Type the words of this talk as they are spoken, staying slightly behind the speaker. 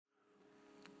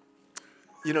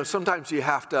Sometimes you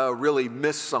have to really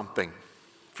miss something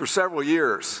for several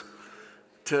years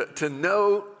to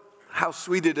know how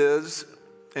sweet it is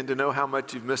and to know how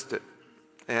much you've missed it.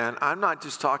 And I'm not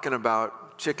just talking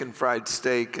about chicken fried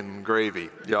steak and gravy,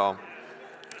 y'all.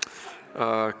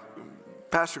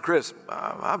 Pastor Chris,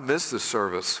 I've missed this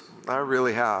service. I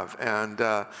really have. And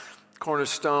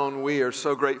Cornerstone, we are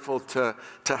so grateful to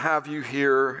have you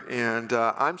here. And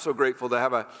I'm so grateful to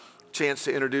have a chance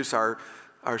to introduce our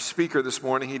speaker this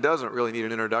morning. He doesn't really need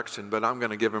an introduction, but I'm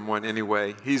going to give him one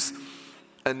anyway. He's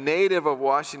a native of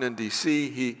Washington,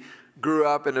 D.C. He grew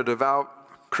up in a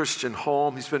devout Christian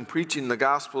home. He's been preaching the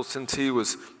gospel since he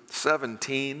was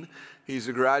 17. He's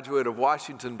a graduate of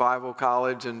Washington Bible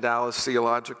College and Dallas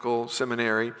Theological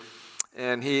Seminary.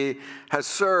 And he has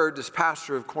served as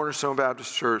pastor of Cornerstone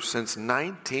Baptist Church since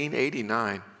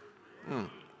 1989.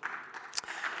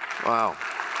 Wow.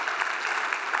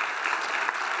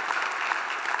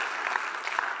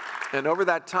 And over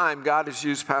that time, God has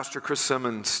used Pastor Chris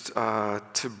Simmons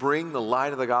to bring the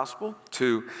light of the gospel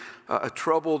to a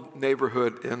troubled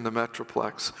neighborhood in the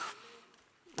Metroplex.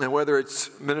 And whether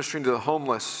it's ministering to the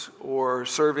homeless or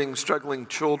serving struggling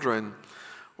children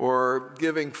or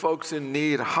giving folks in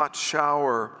need a hot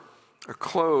shower or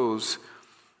clothes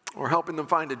or helping them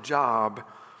find a job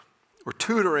or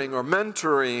tutoring or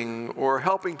mentoring or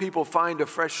helping people find a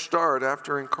fresh start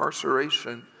after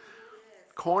incarceration,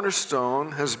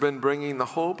 Cornerstone has been bringing the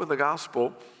hope of the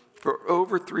gospel for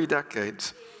over 3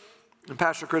 decades. And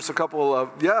Pastor Chris,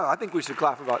 I think we should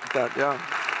clap about that, yeah.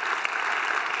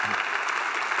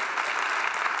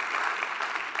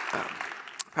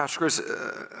 Pastor Chris,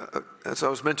 as I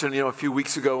was mentioning, a few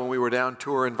weeks ago when we were down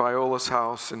touring Viola's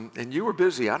house, and you were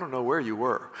busy. I don't know where you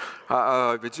were,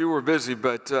 but you were busy.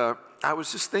 But I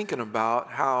was just thinking about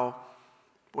how,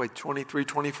 23,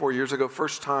 24 years ago,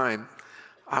 first time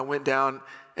I went down,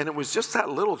 and it was just that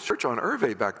little church on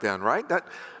Hervé back then, right?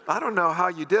 I don't know how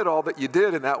you did all that you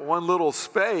did in that one little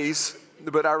space,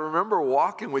 but I remember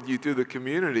walking with you through the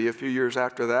community a few years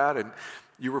after that, and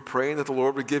you were praying that the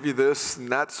Lord would give you this and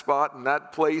that spot and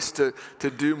that place to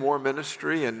do more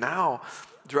ministry. And now,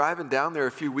 driving down there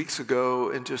a few weeks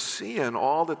ago and just seeing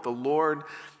all that the Lord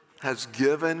has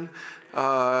given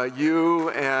you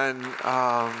and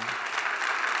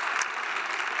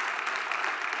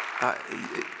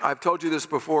I've told you this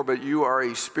before, but you are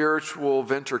a spiritual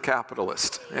venture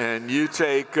capitalist, and you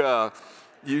take the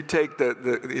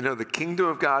kingdom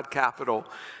of God capital,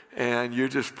 and you're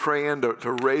just praying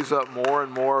to raise up more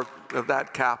and more of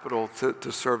that capital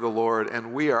to serve the Lord.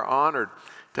 And we are honored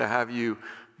to have you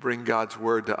bring God's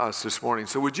word to us this morning.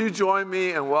 So would you join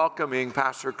me in welcoming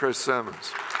Pastor Chris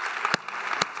Simmons?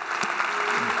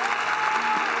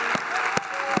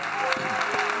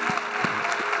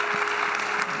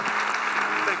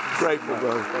 Grateful,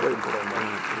 brother. Grateful.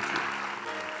 Thank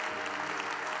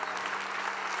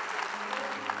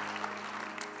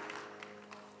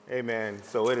you. Amen.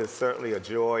 So it is certainly a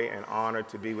joy and honor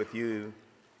to be with you.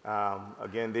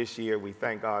 Again, this year, we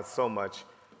thank God so much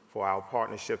for our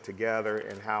partnership together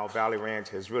and how Valley Ranch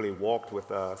has really walked with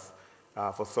us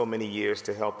for so many years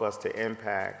to help us to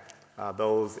impact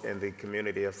those in the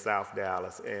community of South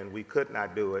Dallas. And we could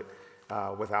not do it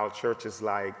without churches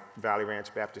like Valley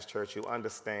Ranch Baptist Church, who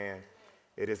understand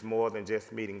it is more than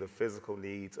just meeting the physical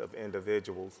needs of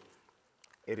individuals.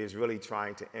 It is really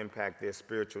trying to impact their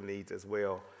spiritual needs as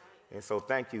well. And so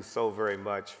thank you so very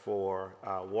much for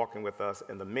walking with us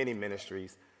in the many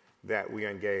ministries that we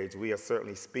engage. We are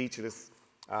certainly speechless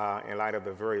in light of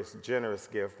the very generous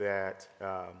gift that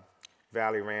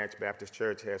Valley Ranch Baptist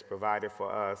Church has provided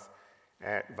for us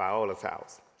at Viola's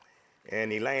house.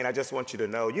 And Elaine, I just want you to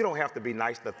know, you don't have to be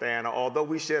nice to Nathaniel. Although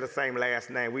we share the same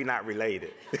last name, we're not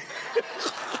related.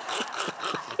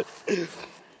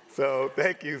 So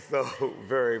thank you so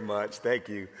very much. Thank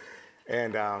you.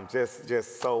 And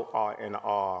just so in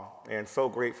awe and so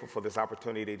grateful for this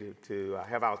opportunity to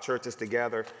have our churches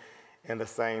together in the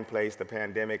same place. The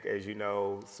pandemic, as you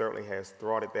know, certainly has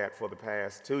thwarted that for the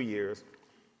past 2 years,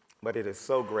 but it is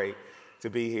so great to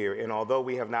be here. And although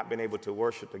we have not been able to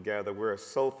worship together, we're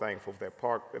so thankful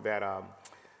that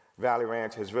Valley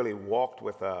Ranch has really walked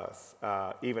with us,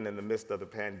 even in the midst of the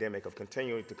pandemic, of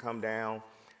continuing to come down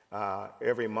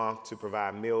every month to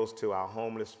provide meals to our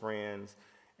homeless friends,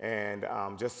 and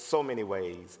just so many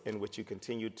ways in which you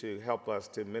continue to help us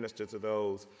to minister to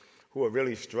those who are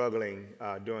really struggling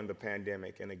during the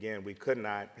pandemic. And again, we could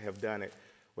not have done it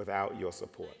without your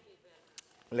support.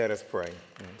 Let us pray.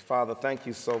 Father, thank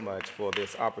you so much for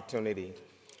this opportunity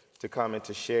to come and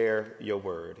to share your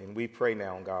word. And we pray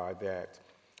now, God, that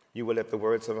you will let the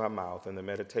words of my mouth and the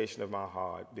meditation of my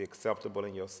heart be acceptable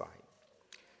in your sight.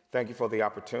 Thank you for the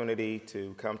opportunity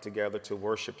to come together to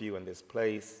worship you in this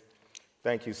place.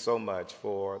 Thank you so much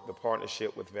for the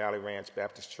partnership with Valley Ranch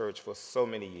Baptist Church for so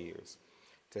many years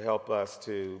to help us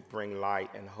to bring light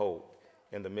and hope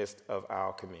in the midst of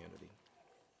our community.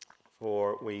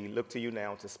 For we look to you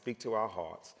now to speak to our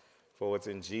hearts, for it's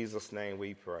in Jesus' name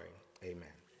we pray. Amen.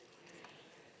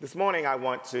 This morning I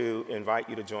want to invite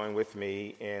you to join with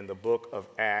me in the book of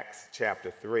Acts chapter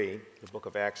 3, the book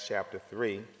of Acts chapter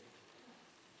 3.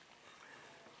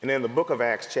 And in the book of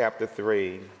Acts chapter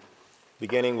 3,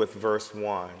 beginning with verse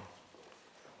 1,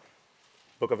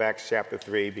 book of Acts chapter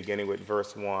 3, beginning with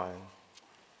verse 1,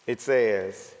 it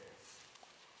says,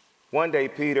 "One day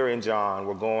Peter and John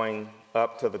were going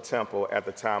up to the temple at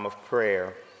the time of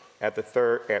prayer at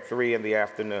 3 in the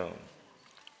afternoon,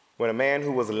 when a man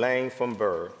who was lame from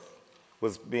birth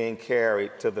was being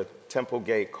carried to the temple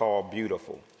gate called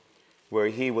Beautiful, where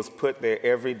he was put there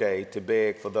every day to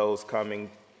beg for those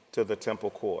coming to the temple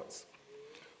courts.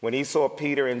 When he saw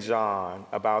Peter and John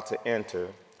about to enter,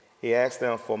 he asked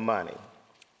them for money.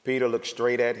 Peter looked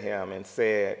straight at him and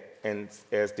said, and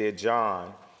as did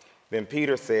John. Then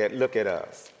Peter said, 'Look at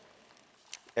us.'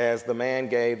 As the man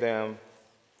gave them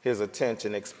his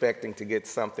attention, expecting to get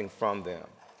something from them.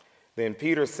 Then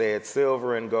Peter said,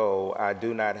 'Silver and gold I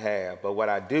do not have, but what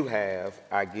I do have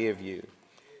I give you.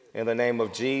 In the name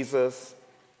of Jesus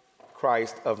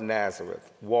Christ of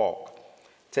Nazareth, walk.'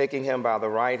 Taking him by the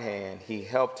right hand, he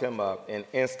helped him up, and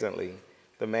instantly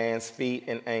the man's feet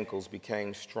and ankles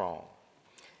became strong.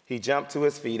 He jumped to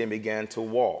his feet and began to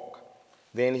walk.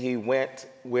 Then he went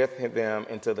with them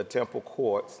into the temple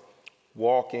courts,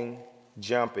 walking,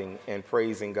 jumping, and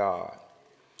praising God.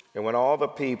 And when all the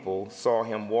people saw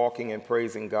him walking and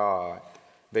praising God,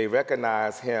 they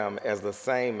recognized him as the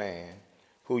same man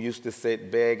who used to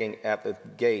sit begging at the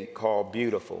gate called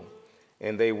Beautiful,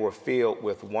 and they were filled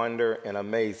with wonder and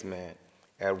amazement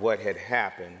at what had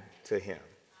happened to him."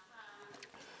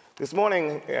 This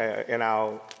morning, in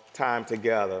our time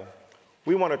together,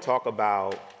 we want to talk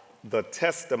about the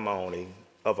testimony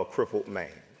of a crippled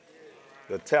man.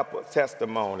 The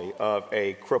testimony of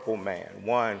a crippled man,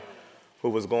 one who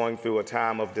was going through a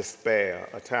time of despair,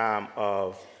 a time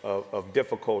of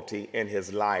difficulty in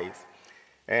his life.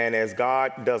 And as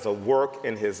God does a work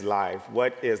in his life,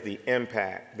 what is the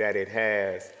impact that it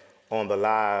has on the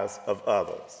lives of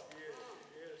others?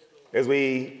 As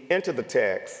we enter the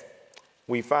text,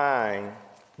 we find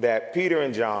that Peter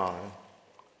and John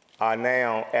are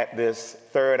now at this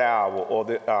third hour,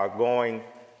 or are going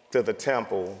to the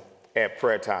temple at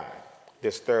prayer time,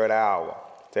 this third hour,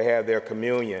 to have their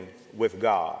communion with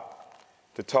God,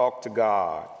 to talk to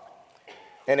God.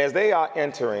 And as they are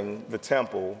entering the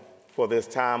temple for this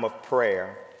time of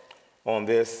prayer on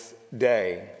this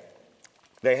day,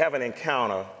 they have an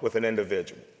encounter with an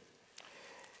individual.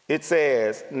 It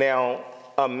says, "Now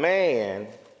a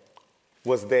man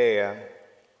was there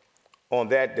on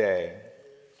that day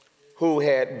who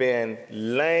had been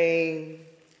lame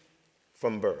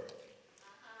from birth."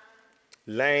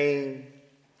 Lame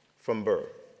from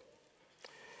birth.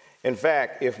 In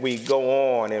fact, if we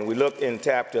go on and we look in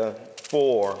chapter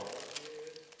 4,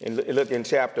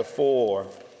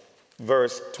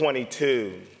 verse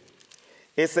 22,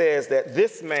 it says that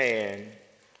this man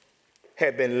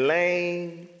had been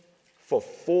lame for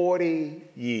 40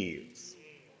 years.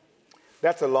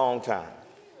 That's a long time.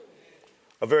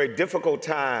 A very difficult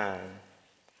time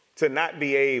to not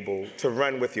be able to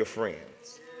run with your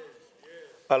friends.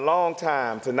 A long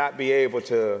time to not be able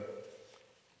to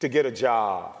get a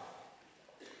job,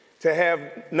 to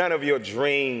have none of your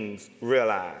dreams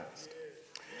realized.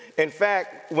 In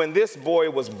fact, when this boy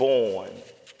was born,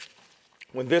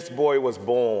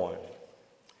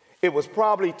 it was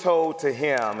probably told to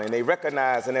him, and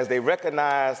as they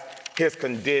recognized his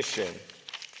condition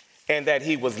and that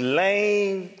he was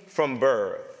lame from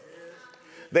birth,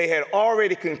 they had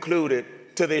already concluded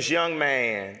to this young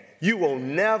man, "You will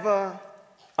never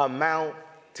amount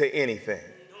to anything.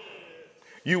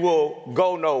 You will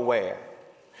go nowhere.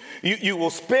 You will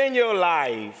spend your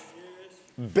life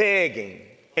begging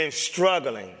and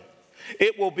struggling.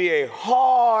 It will be a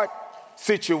hard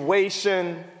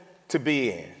situation to be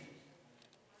in."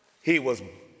 He was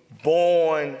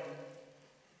born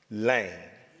lame,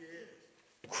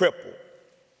 crippled,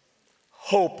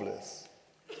 hopeless,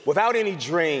 without any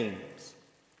dreams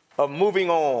of moving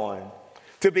on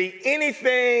to be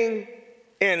anything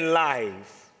in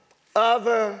life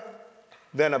other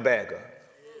than a beggar,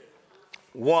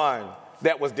 one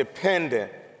that was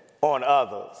dependent on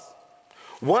others,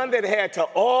 one that had to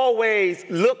always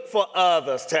look for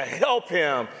others to help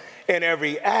him in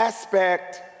every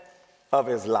aspect of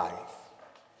his life.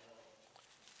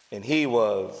 And he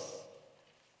was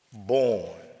born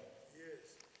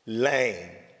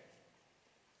lame,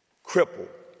 crippled,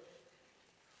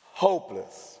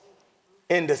 hopeless,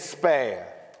 in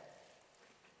despair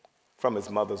from his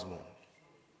mother's womb.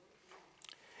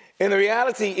 And the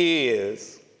reality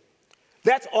is,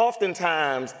 that's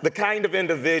oftentimes the kind of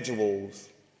individuals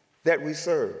that we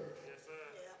serve.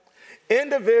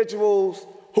 Individuals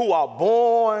who are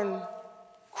born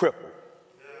crippled.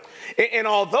 And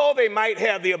although they might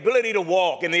have the ability to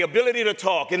walk and the ability to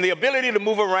talk and the ability to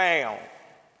move around,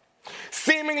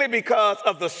 seemingly because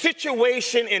of the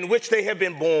situation in which they have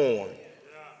been born,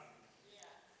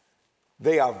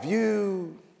 they are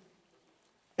viewed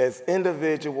as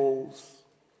individuals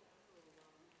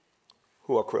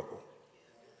who are crippled,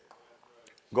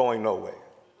 going nowhere,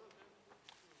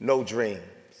 no dreams,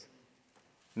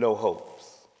 no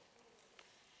hopes.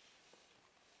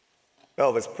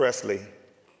 Elvis Presley,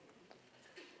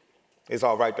 it's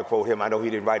all right to quote him. I know he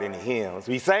didn't write any hymns.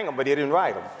 He sang them, but he didn't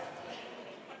write them.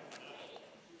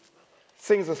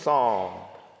 Sings a song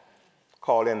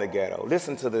called In the Ghetto.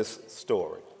 Listen to this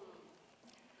story.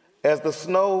 As the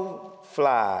snow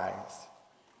flies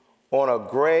on a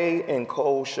gray and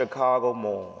cold Chicago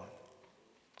morn,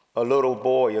 a little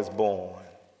boy is born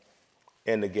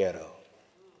in the ghetto.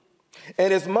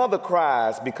 And his mother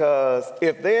cries because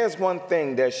if there's one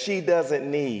thing that she doesn't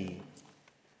need,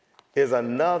 is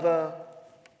another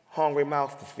hungry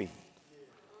mouth to feed.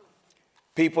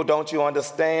 People, don't you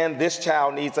understand? This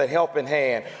child needs a helping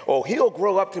hand, or he'll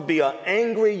grow up to be an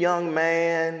angry young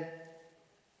man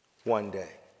one day.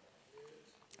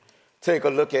 Take a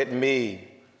look at me.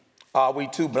 Are we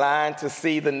too blind to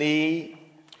see the need?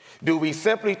 Do we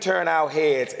simply turn our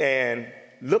heads and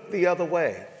look the other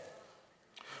way?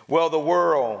 Well, the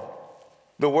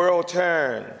world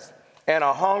turns, and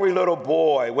a hungry little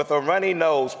boy with a runny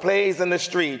nose plays in the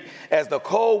street as the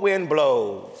cold wind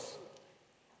blows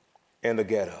in the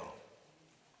ghetto.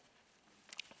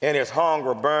 And his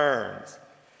hunger burns,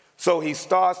 so he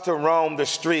starts to roam the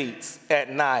streets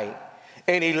at night,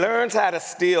 and he learns how to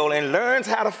steal and learns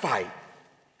how to fight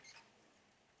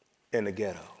in the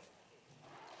ghetto.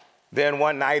 Then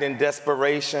one night in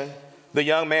desperation, the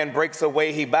young man breaks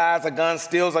away. He buys a gun,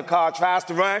 steals a car, tries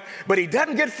to run, but he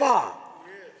doesn't get far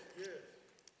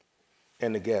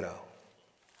in the ghetto.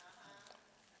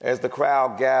 As the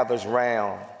crowd gathers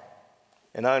round,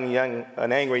 an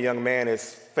angry young man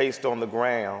is faced on the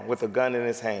ground with a gun in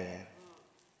his hand.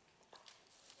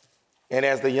 And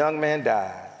as the young man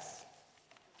dies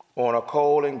on a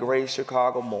cold and gray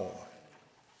Chicago morn,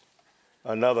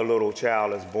 another little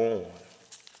child is born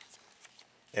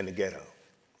in the ghetto.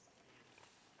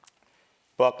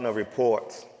 Buckner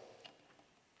reports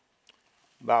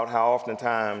about how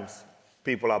oftentimes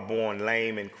people are born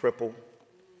lame and crippled.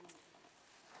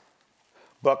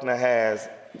 Buckner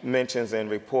mentions and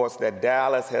reports that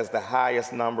Dallas has the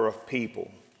highest number of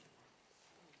people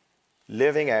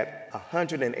living at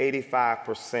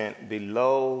 185%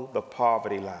 below the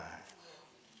poverty line.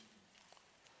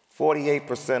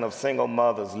 48% of single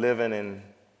mothers living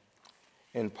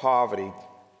in poverty,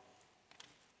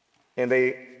 and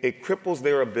it cripples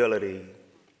their ability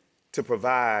to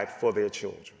provide for their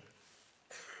children.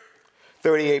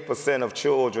 38% of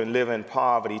children live in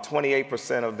poverty.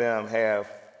 28% of them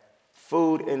have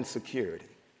food insecurity,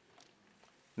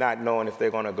 not knowing if they're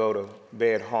going to go to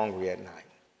bed hungry at night.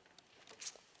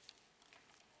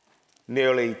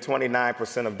 Nearly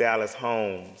 29% of Dallas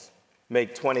homes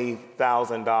make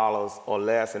 $20,000 or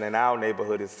less, and in our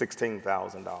neighborhood it's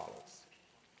 $16,000.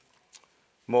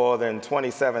 More than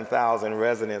 27,000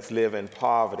 residents live in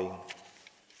poverty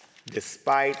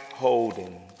despite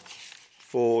holding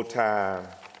full-time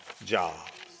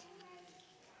jobs.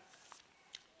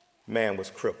 Man was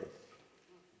crippled.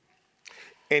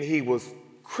 And he was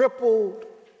crippled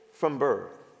from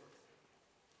birth.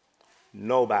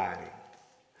 Nobody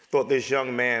thought this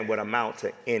young man would amount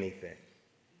to anything.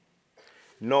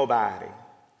 Nobody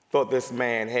thought this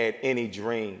man had any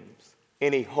dreams,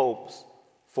 any hopes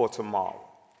for tomorrow.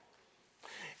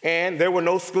 And there were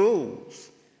no schools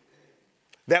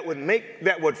that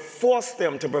would force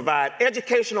them to provide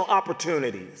educational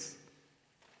opportunities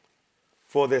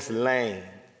for this lame,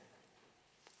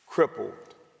 crippled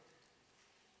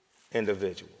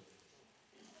individual.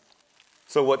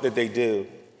 So what did they do?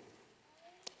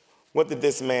 What did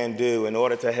this man do in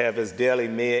order to have his daily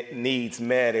needs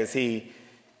met as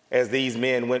these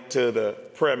men went to the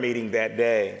prayer meeting that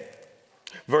day?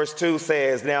 Verse 2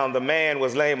 says, now the man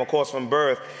was lame, of course, from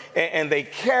birth, and they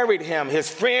carried him. His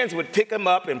friends would pick him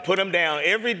up and put him down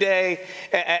every day,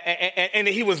 and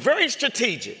he was very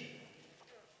strategic.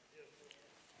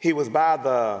 He was by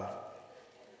the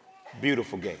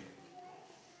Beautiful Gate.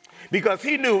 Because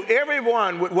he knew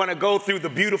everyone would want to go through the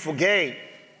Beautiful Gate.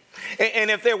 And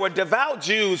if there were devout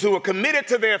Jews who were committed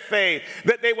to their faith,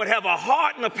 that they would have a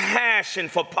heart and a passion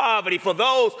for poverty, for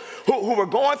those who were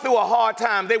going through a hard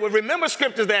time. They would remember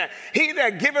scriptures that he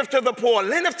that giveth to the poor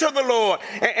lendeth to the Lord.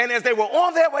 And as they were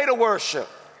on their way to worship,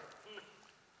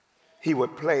 he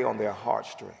would play on their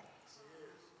heartstrings.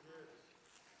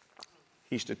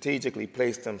 He strategically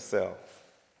placed himself,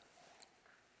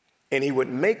 and he would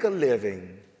make a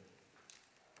living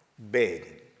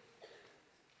begging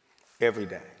every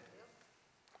day,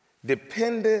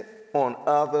 dependent on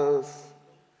others,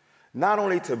 not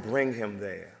only to bring him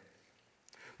there,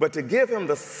 but to give him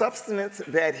the substance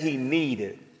that he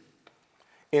needed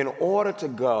in order to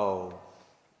go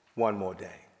one more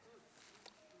day.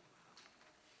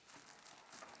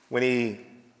 When he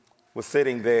was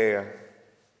sitting there,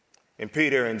 and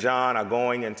Peter and John are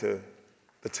going into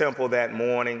the temple that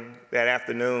morning, that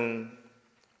afternoon,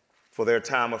 for their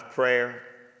time of prayer,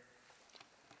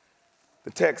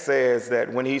 the text says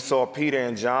that when he saw Peter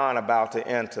and John about to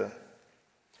enter,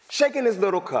 shaking his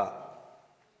little cup,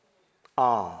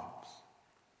 arms,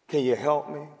 can you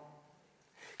help me?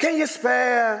 Can you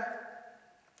spare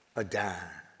a dime?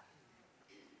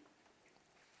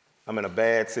 I'm in a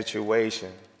bad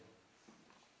situation.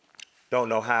 Don't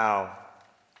know how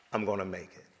I'm going to make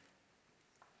it.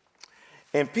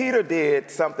 And Peter did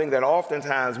something that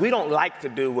oftentimes we don't like to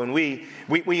do when we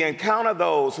encounter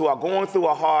those who are going through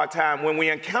a hard time, when we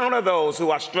encounter those who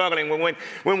are struggling,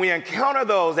 when we encounter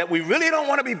those that we really don't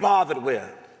want to be bothered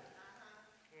with.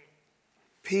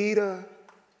 Peter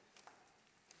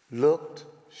looked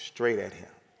straight at him.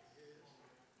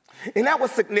 And that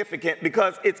was significant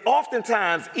because it's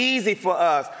oftentimes easy for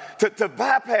us to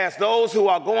bypass those who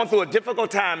are going through a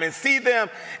difficult time and see them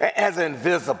as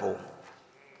invisible.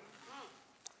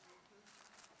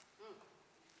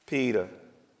 Peter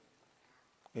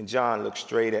and John looked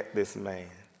straight at this man.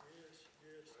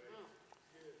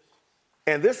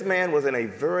 And this man was in a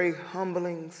very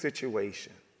humbling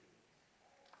situation.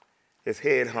 His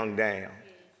head hung down,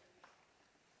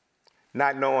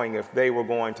 not knowing if they were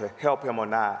going to help him or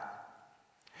not.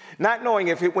 Not knowing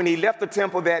if when he left the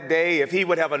temple that day, if he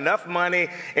would have enough money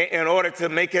in order to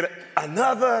make it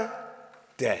another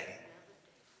day.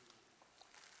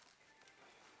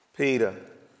 Peter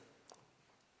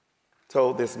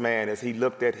told this man as he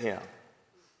looked at him,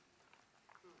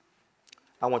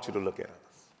 I want you to look at us.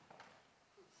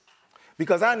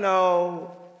 Because I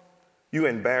know you're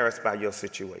embarrassed by your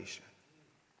situation.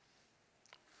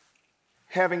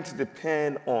 Having to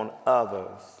depend on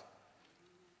others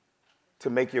to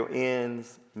make your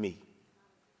ends meet.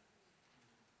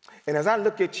 And as I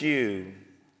look at you,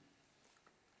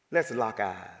 let's lock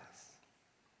eyes.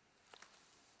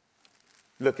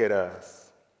 Look at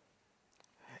us.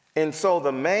 And so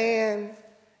the man,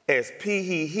 as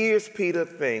he hears Peter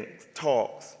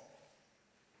talks,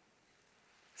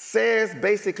 says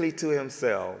basically to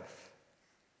himself,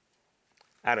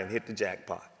 I done hit the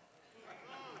jackpot.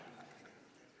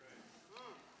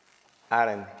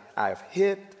 I've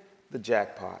hit the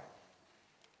jackpot.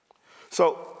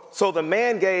 So the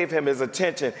man gave him his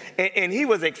attention, and he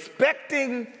was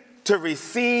expecting to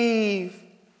receive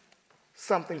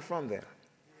something from them.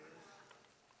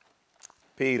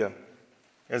 Peter,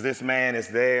 as this man is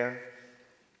there,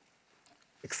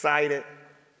 excited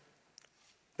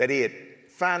that he had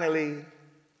finally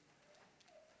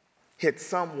hit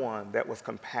someone that was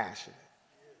compassionate,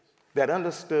 that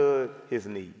understood his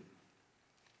need.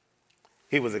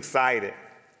 He was excited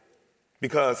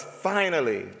because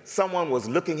finally someone was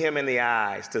looking him in the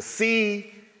eyes to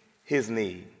see his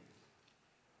need.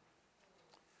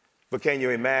 But can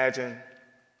you imagine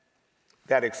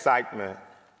that excitement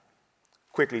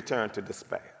quickly turned to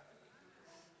despair?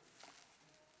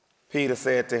 Peter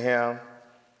said to him,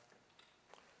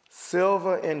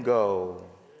 silver and gold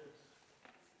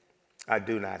I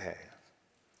do not have.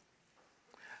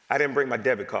 I didn't bring my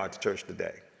debit card to church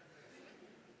today.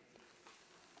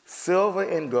 Silver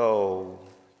and gold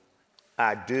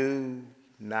I do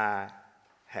not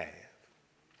have.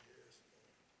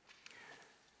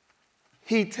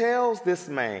 He tells this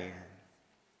man,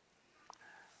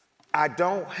 I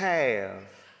don't have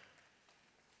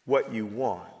what you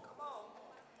want,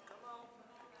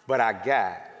 but I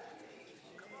got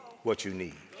what you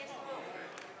need.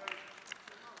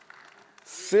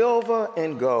 Silver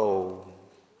and gold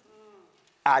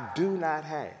I do not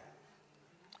have.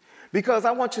 Because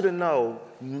I want you to know,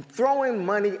 throwing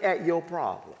money at your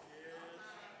problem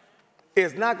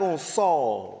is not going to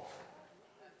solve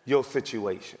your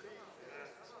situation.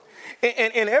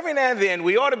 And every now and then,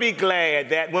 we ought to be glad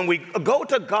that when we go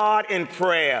to God in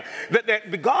prayer,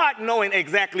 that God, knowing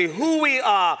exactly who we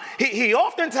are, he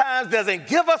oftentimes doesn't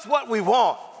give us what we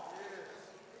want,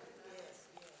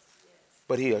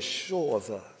 but he assures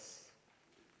us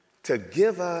to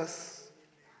give us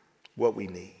what we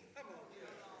need.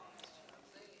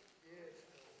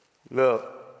 Look,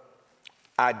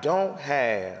 I don't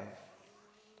have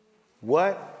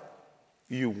what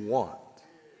you want,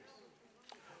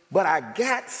 but I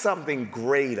got something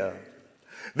greater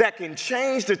that can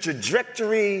change the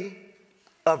trajectory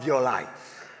of your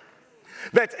life,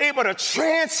 that's able to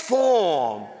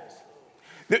transform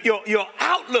your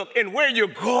outlook and where you're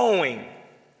going.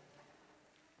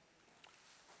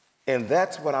 And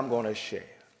that's what I'm going to share.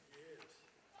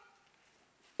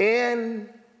 In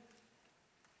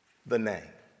the name.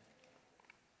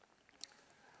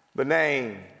 The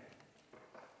name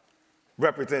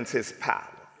represents his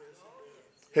power,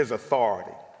 his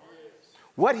authority,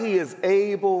 what he is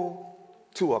able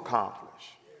to accomplish.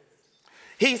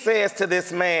 He says to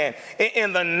this man,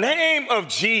 in the name of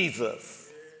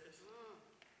Jesus,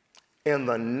 in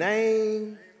the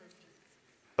name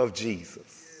of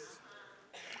Jesus,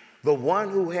 the one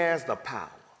who has the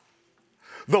power,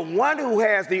 the one who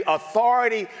has the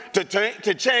authority to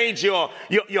change your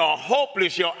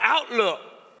hopeless, your outlook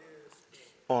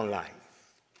on life.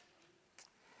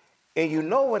 And you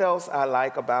know what else I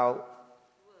like about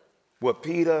what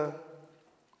Peter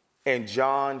and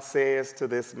John says to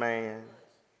this man?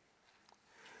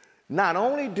 Not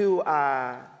only do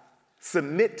I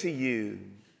submit to you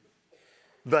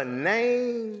the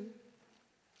name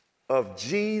of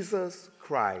Jesus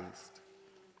Christ,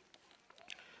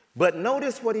 but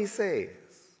notice what he says.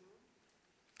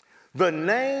 The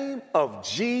name of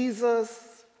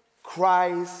Jesus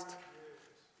Christ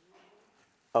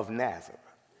of Nazareth.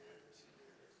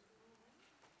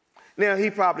 Now, he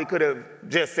probably could have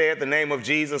just said the name of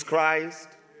Jesus Christ.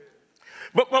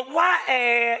 But why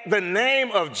add the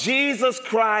name of Jesus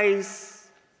Christ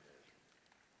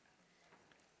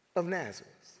of Nazareth?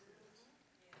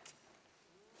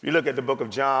 If you look at the book of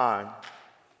John,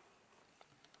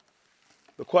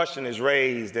 the question is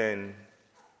raised in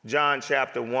John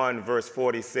chapter 1, verse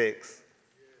 46.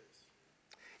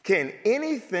 Can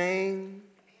anything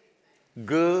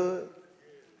good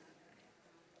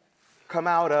come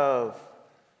out of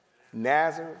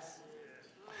Nazareth?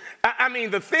 I mean,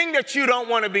 the thing that you don't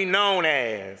want to be known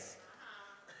as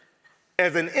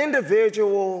an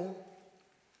individual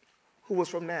who was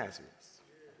from Nazareth.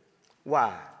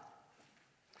 Why?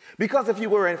 Because if you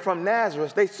were from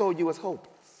Nazareth, they saw you as hopeless.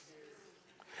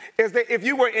 If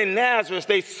you were in Nazareth,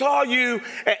 they saw you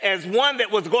as one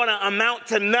that was going to amount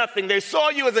to nothing. They saw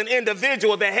you as an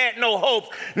individual that had no hope,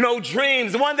 no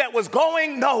dreams, one that was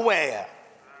going nowhere.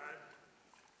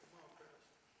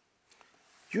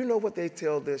 You know what they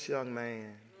tell this young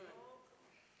man?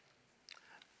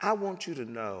 I want you to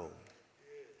know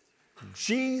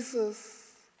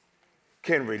Jesus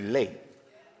can relate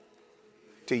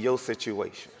to your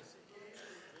situation.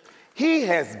 He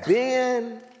has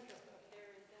been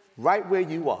right where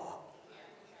you are.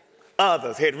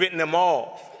 Others had written him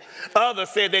off. Others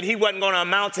said that he wasn't going to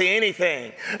amount to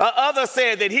anything. Others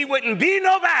said that he wouldn't be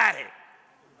nobody.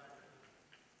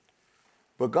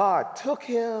 But God took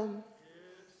him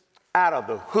out of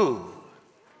the hood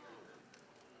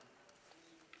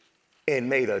and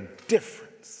made a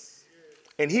difference.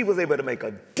 And he was able to make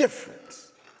a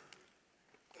difference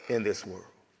in this world.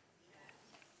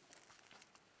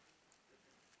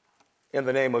 In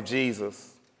the name of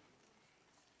Jesus,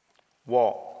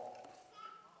 walk.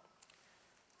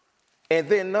 And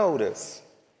then notice,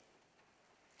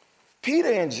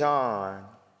 Peter and John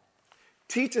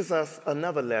teaches us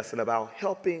another lesson about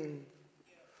helping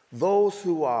those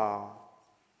who are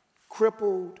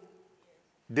crippled,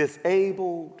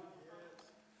 disabled,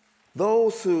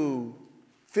 those who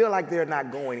feel like they're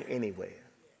not going anywhere.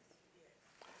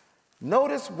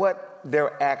 Notice what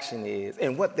their action is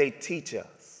and what they teach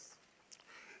us.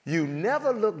 You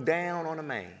never look down on a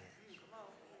man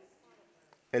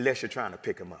unless you're trying to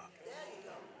pick him up.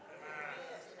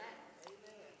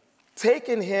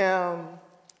 Taking him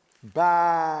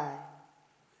by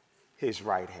his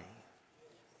right hand.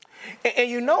 And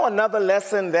you know another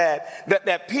lesson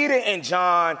that Peter and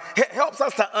John helps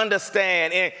us to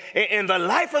understand in the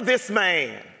life of this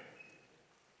man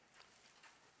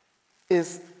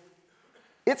is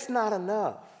it's not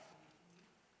enough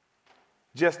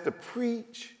just to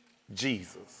preach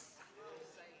Jesus.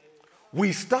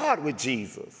 We start with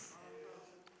Jesus,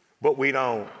 but we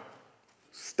don't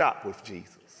stop with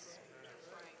Jesus.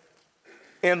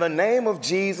 In the name of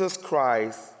Jesus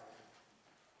Christ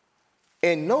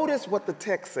And notice what the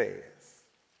text says.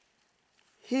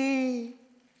 He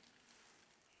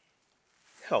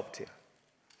helped him.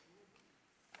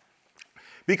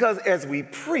 Because as we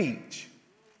preach,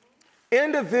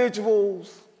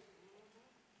 individuals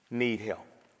need help.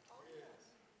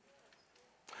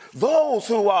 Those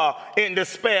who are in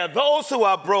despair, those who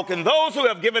are broken, those who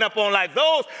have given up on life,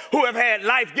 those who have had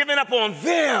life given up on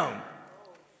them.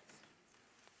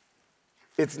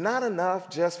 It's not enough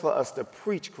just for us to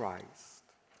preach Christ.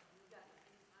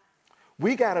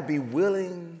 We got to be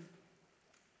willing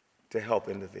to help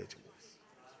individuals.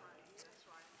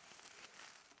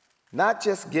 Not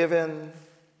just giving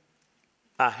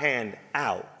a hand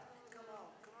out,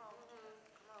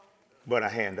 but a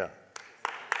hand up.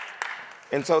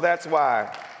 And so that's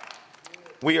why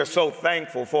we are so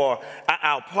thankful for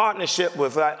our partnership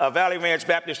with Valley Ranch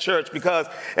Baptist Church, because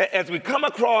as we come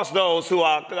across those who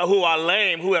are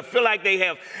lame, who feel like they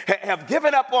have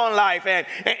given up on life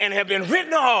and have been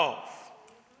written off,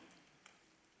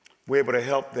 we're able to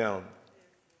help them,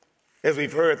 as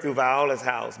we've heard through Viola's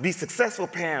house, be successful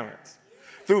parents,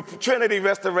 through Trinity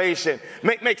Restoration,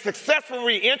 make successful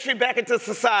re-entry back into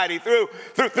society, through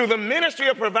the ministry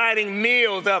of providing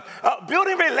meals, of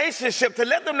building relationships to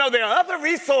let them know there are other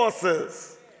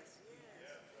resources.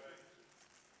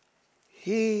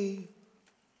 He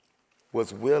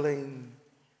was willing,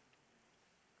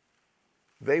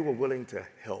 they were willing to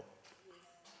help.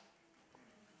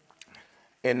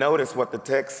 And notice what the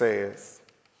text says.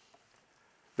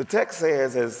 The text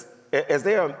says, as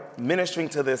they are ministering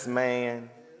to this man,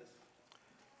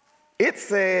 it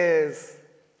says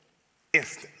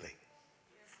instantly.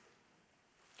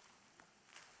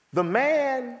 The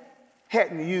man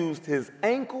hadn't used his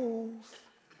ankles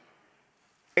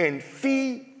and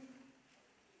feet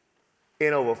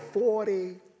in over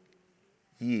 40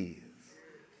 years.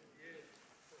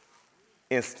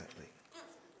 Instantly.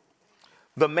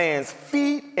 The man's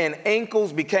feet and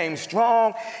ankles became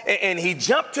strong, and he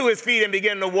jumped to his feet and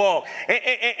began to walk.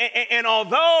 And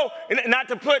although, not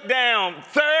to put down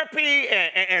therapy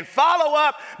and follow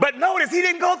up, but notice he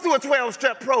didn't go through a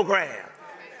 12-step program.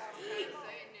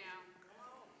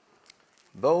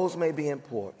 Those may be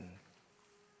important,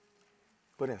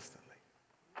 but instantly.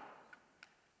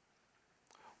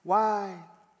 Why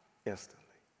instantly?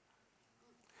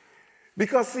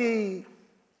 Because, see,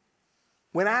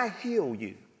 when I heal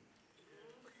you,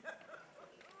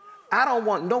 I don't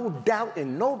want no doubt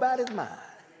in nobody's mind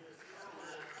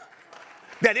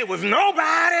that it was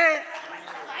nobody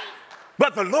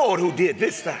but the Lord who did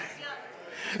this thing.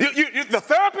 The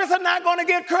therapists are not going to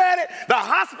get credit. The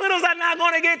hospitals are not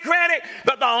going to get credit.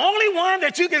 But the only one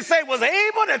that you can say was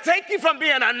able to take you from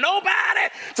being a nobody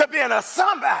to being a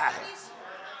somebody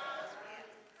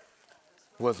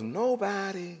was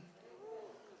nobody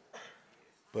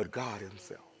but God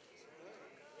himself.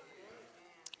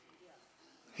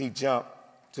 He jumped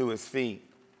to his feet.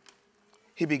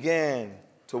 He began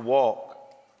to walk.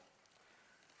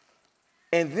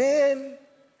 And then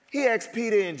he asked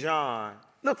Peter and John,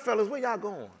 look, fellas, where y'all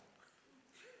going?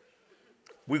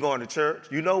 We going to church.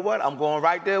 You know what? I'm going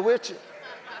right there with you.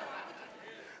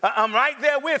 I'm right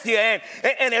there with you.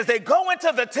 And as they go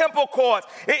into the temple courts,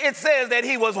 it says that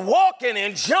he was walking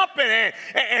and jumping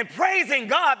and praising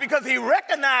God because he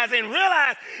recognized and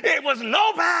realized it was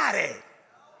nobody.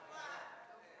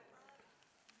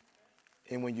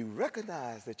 And when you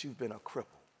recognize that you've been a cripple,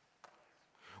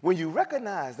 when you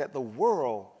recognize that the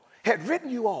world had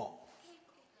written you off,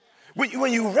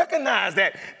 when you recognize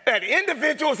that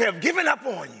individuals have given up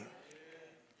on you,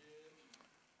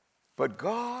 but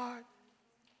God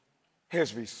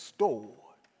has restored.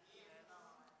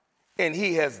 And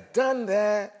he has done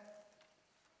that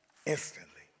instantly.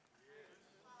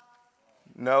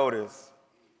 Notice,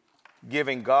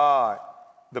 giving God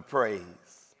the praise.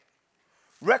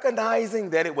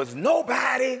 Recognizing that it was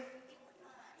nobody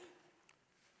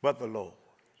but the Lord.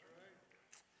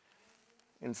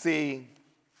 And see,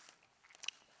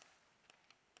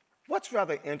 what's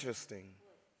rather interesting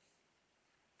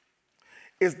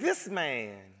is this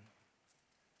man,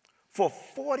 for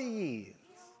 40 years,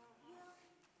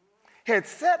 had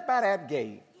sat by that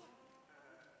gate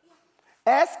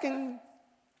asking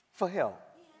for help.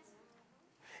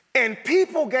 And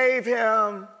people gave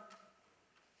him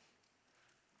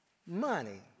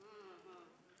money.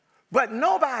 But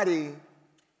nobody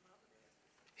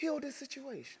healed his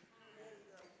situation.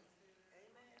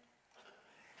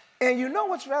 And you know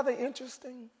what's rather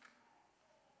interesting?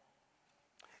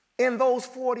 In those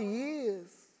 40 years,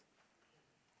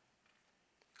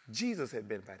 Jesus had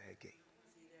been by that gate.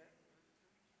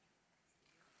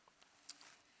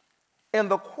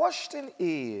 And the question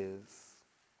is,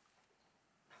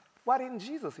 Why didn't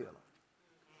Jesus heal him?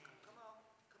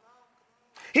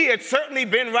 He had certainly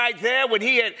been right there when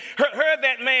he had heard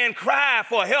that man cry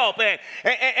for help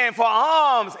and for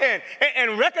alms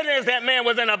and recognized that man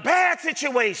was in a bad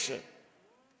situation.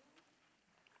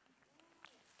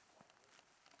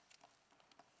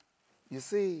 You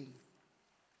see,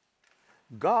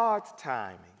 God's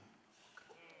timing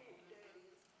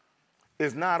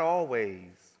is not always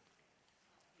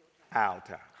our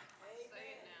time.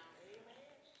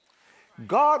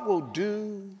 God will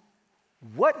do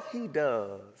what he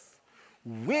does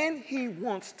when he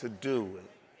wants to do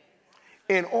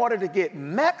it in order to get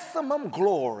maximum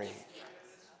glory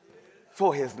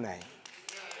for his name.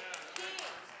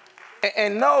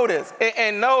 And notice,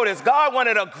 God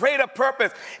wanted a greater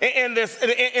purpose in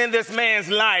this man's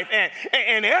life.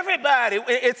 And everybody,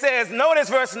 it says, notice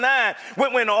verse 9,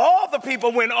 when all the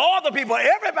people,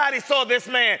 everybody saw this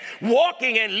man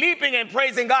walking and leaping and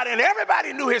praising God, and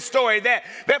everybody knew his story, that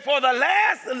for the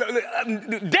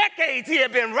last decades he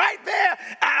had been right there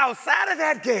outside of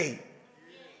that gate.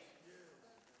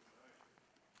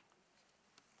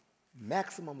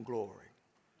 Maximum glory.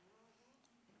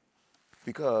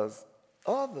 Because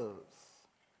others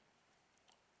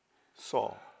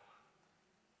saw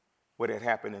what had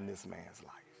happened in this man's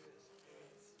life.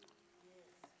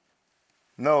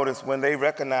 Notice when they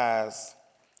recognized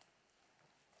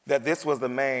that this was the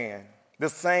man, the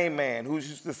same man who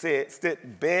used to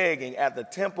sit begging at the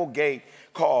temple gate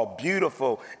called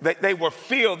Beautiful. They were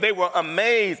filled, they were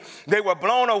amazed, they were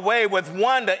blown away with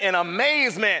wonder and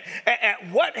amazement at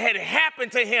what had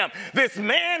happened to him. This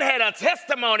man had a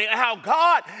testimony of how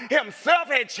God himself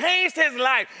had changed his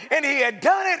life, and he had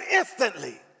done it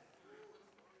instantly.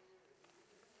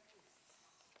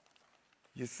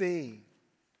 You see,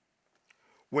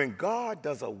 when God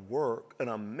does a work, an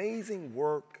amazing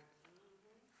work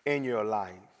in your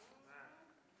life,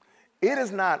 it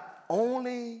is not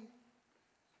only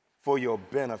for your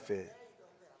benefit,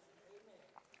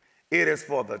 it is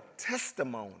for the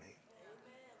testimony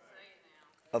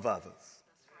of others.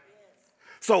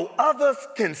 So others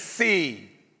can see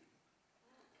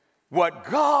what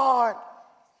God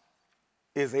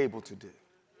is able to do.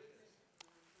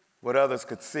 What others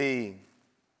could see,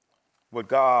 what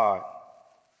God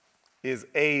is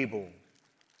able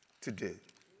to do.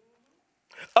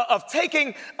 Of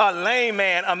taking a lame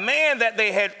man, a man that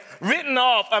they had written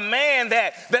off, a man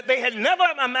that they had never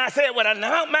said would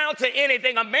amount to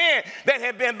anything, a man that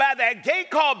had been by that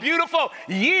gate called Beautiful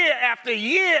year after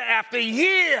year after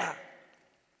year.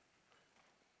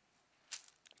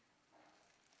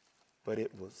 But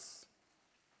it was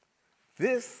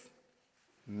this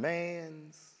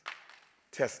man's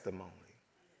testimony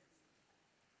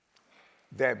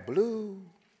that blew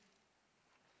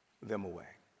them away.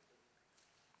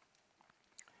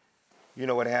 You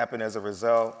know what happened as a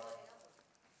result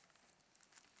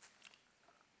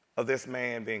of this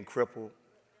man being crippled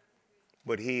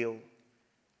but healed?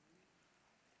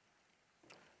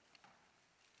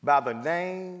 By the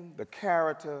name, the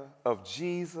character of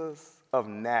Jesus of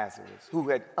Nazareth, who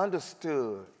had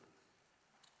understood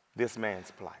this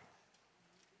man's plight.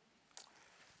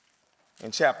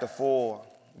 In chapter 4,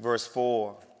 verse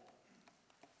 4,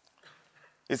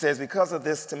 it says, because of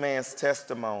this man's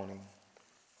testimony,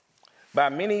 by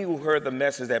many who heard the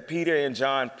message that Peter and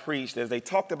John preached, as they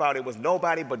talked about it was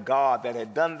nobody but God that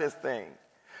had done this thing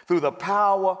through the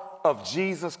power of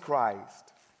Jesus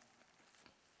Christ.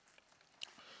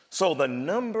 So the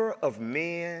number of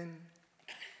men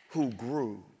who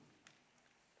grew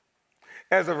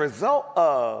as a result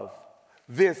of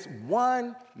this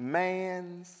one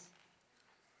man's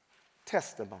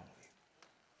testimony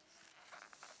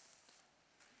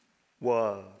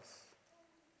was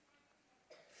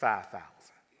 5,000.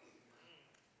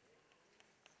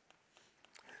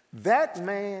 That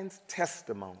man's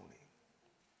testimony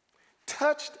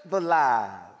touched the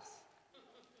lives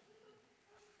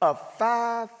of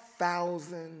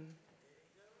 5,000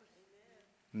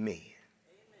 men.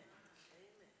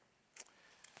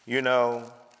 You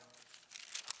know,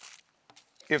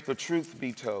 if the truth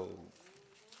be told,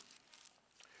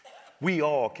 we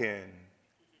all can,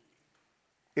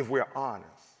 if we're honest,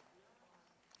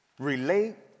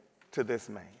 relate to this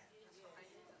man.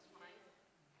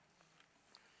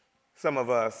 Some of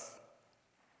us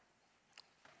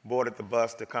boarded the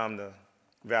bus to come to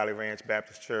Valley Ranch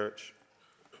Baptist Church.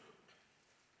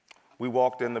 We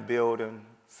walked in the building,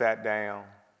 sat down.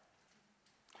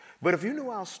 But if you knew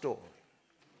our story,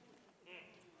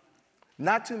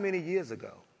 not too many years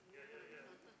ago,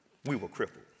 we were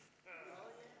crippled.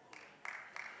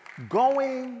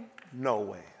 Going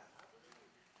nowhere.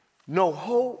 No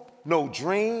hope, no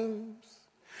dreams.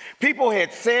 People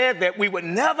had said that we would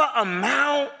never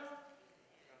amount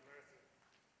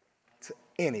to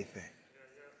anything.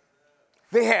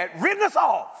 They had written us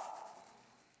off.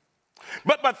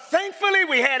 But thankfully,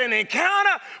 we had an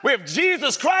encounter with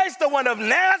Jesus Christ, the one of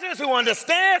Nazareth, who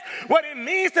understands what it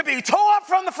means to be tore up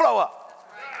from the floor up.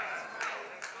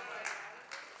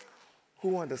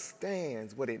 Who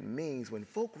understands what it means when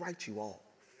folk write you off.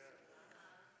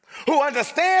 Who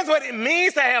understands what it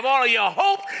means to have all of your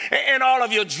hope and all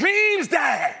of your dreams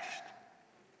dashed.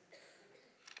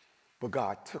 But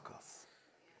God took us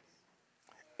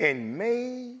and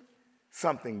made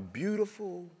something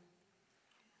beautiful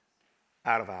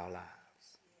out of our lives.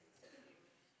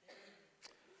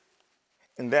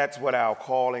 And that's what our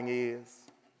calling is.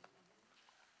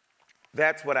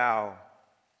 That's what our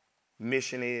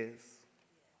mission is.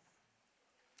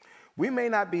 We may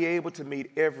not be able to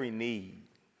meet every need,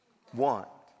 but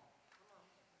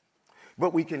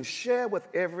we can share with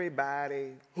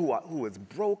everybody who is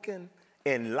broken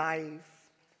in life,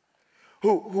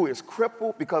 who is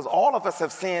crippled, because all of us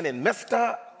have sinned and messed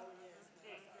up,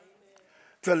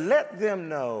 to let them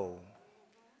know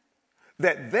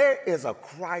that there is a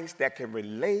Christ that can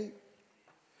relate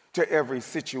to every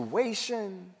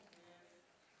situation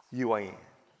you are in.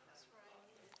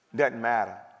 Doesn't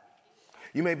matter.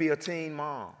 You may be a teen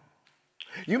mom.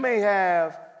 You may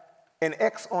have an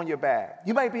ex on your back.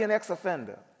 You might be an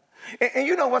ex-offender. And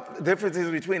you know what the difference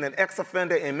is between an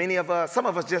ex-offender and many of us? Some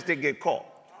of us just didn't get caught.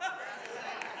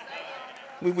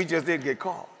 We just didn't get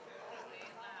caught.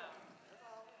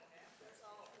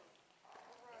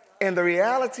 And the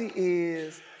reality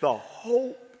is the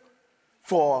hope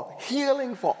for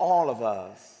healing for all of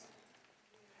us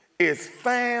is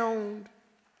found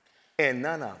in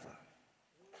none other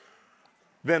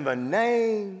than the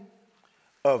name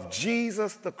of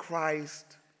Jesus the Christ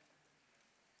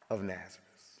of Nazareth.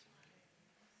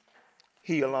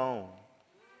 He alone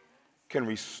can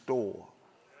restore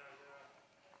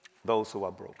those who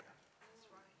are broken.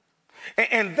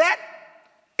 And that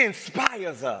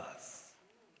inspires us.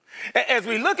 As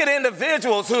we look at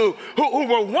individuals who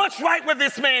were once right where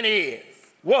this man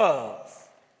was,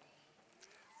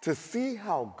 to see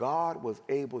how God was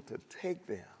able to take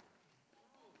them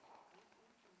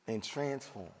and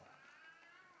transform.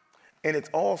 And it's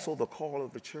also the call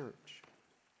of the church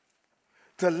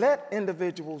to let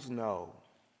individuals know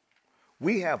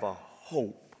we have a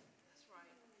hope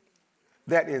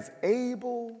that is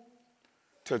able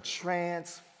to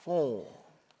transform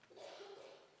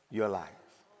your life.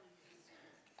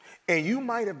 And you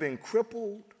might have been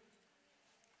crippled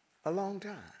a long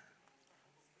time,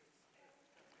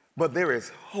 but there is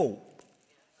hope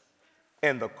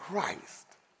in the Christ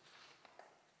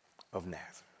of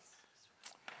Nazareth.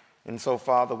 And so,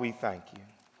 Father, we thank you.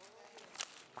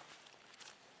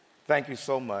 Thank you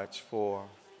so much for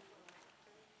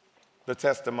the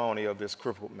testimony of this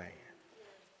crippled man,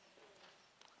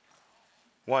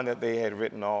 one that they had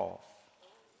written off.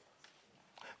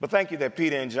 But thank you that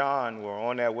Peter and John were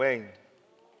on their way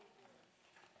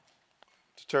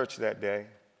to church that day.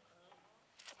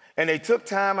 And they took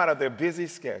time out of their busy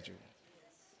schedule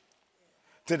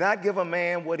to not give a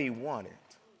man what he wanted,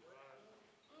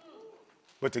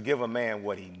 but to give a man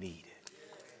what he needed.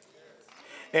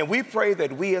 And we pray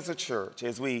that we as a church,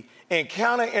 as we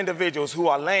encounter individuals who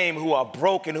are lame, who are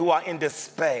broken, who are in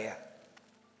despair,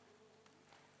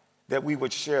 that we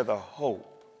would share the hope,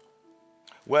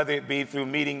 whether it be through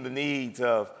meeting the needs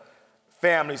of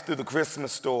families through the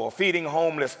Christmas store, feeding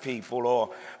homeless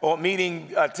people, or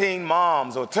meeting teen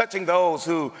moms, or touching those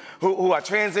who are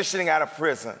transitioning out of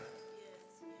prison.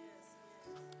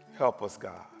 Help us,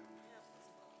 God,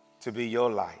 to be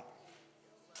your light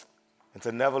and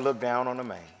to never look down on a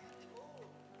man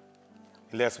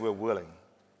unless we're willing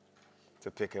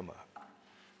to pick him up.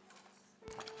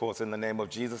 For it's in the name of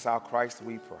Jesus our Christ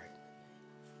we pray.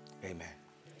 Amen.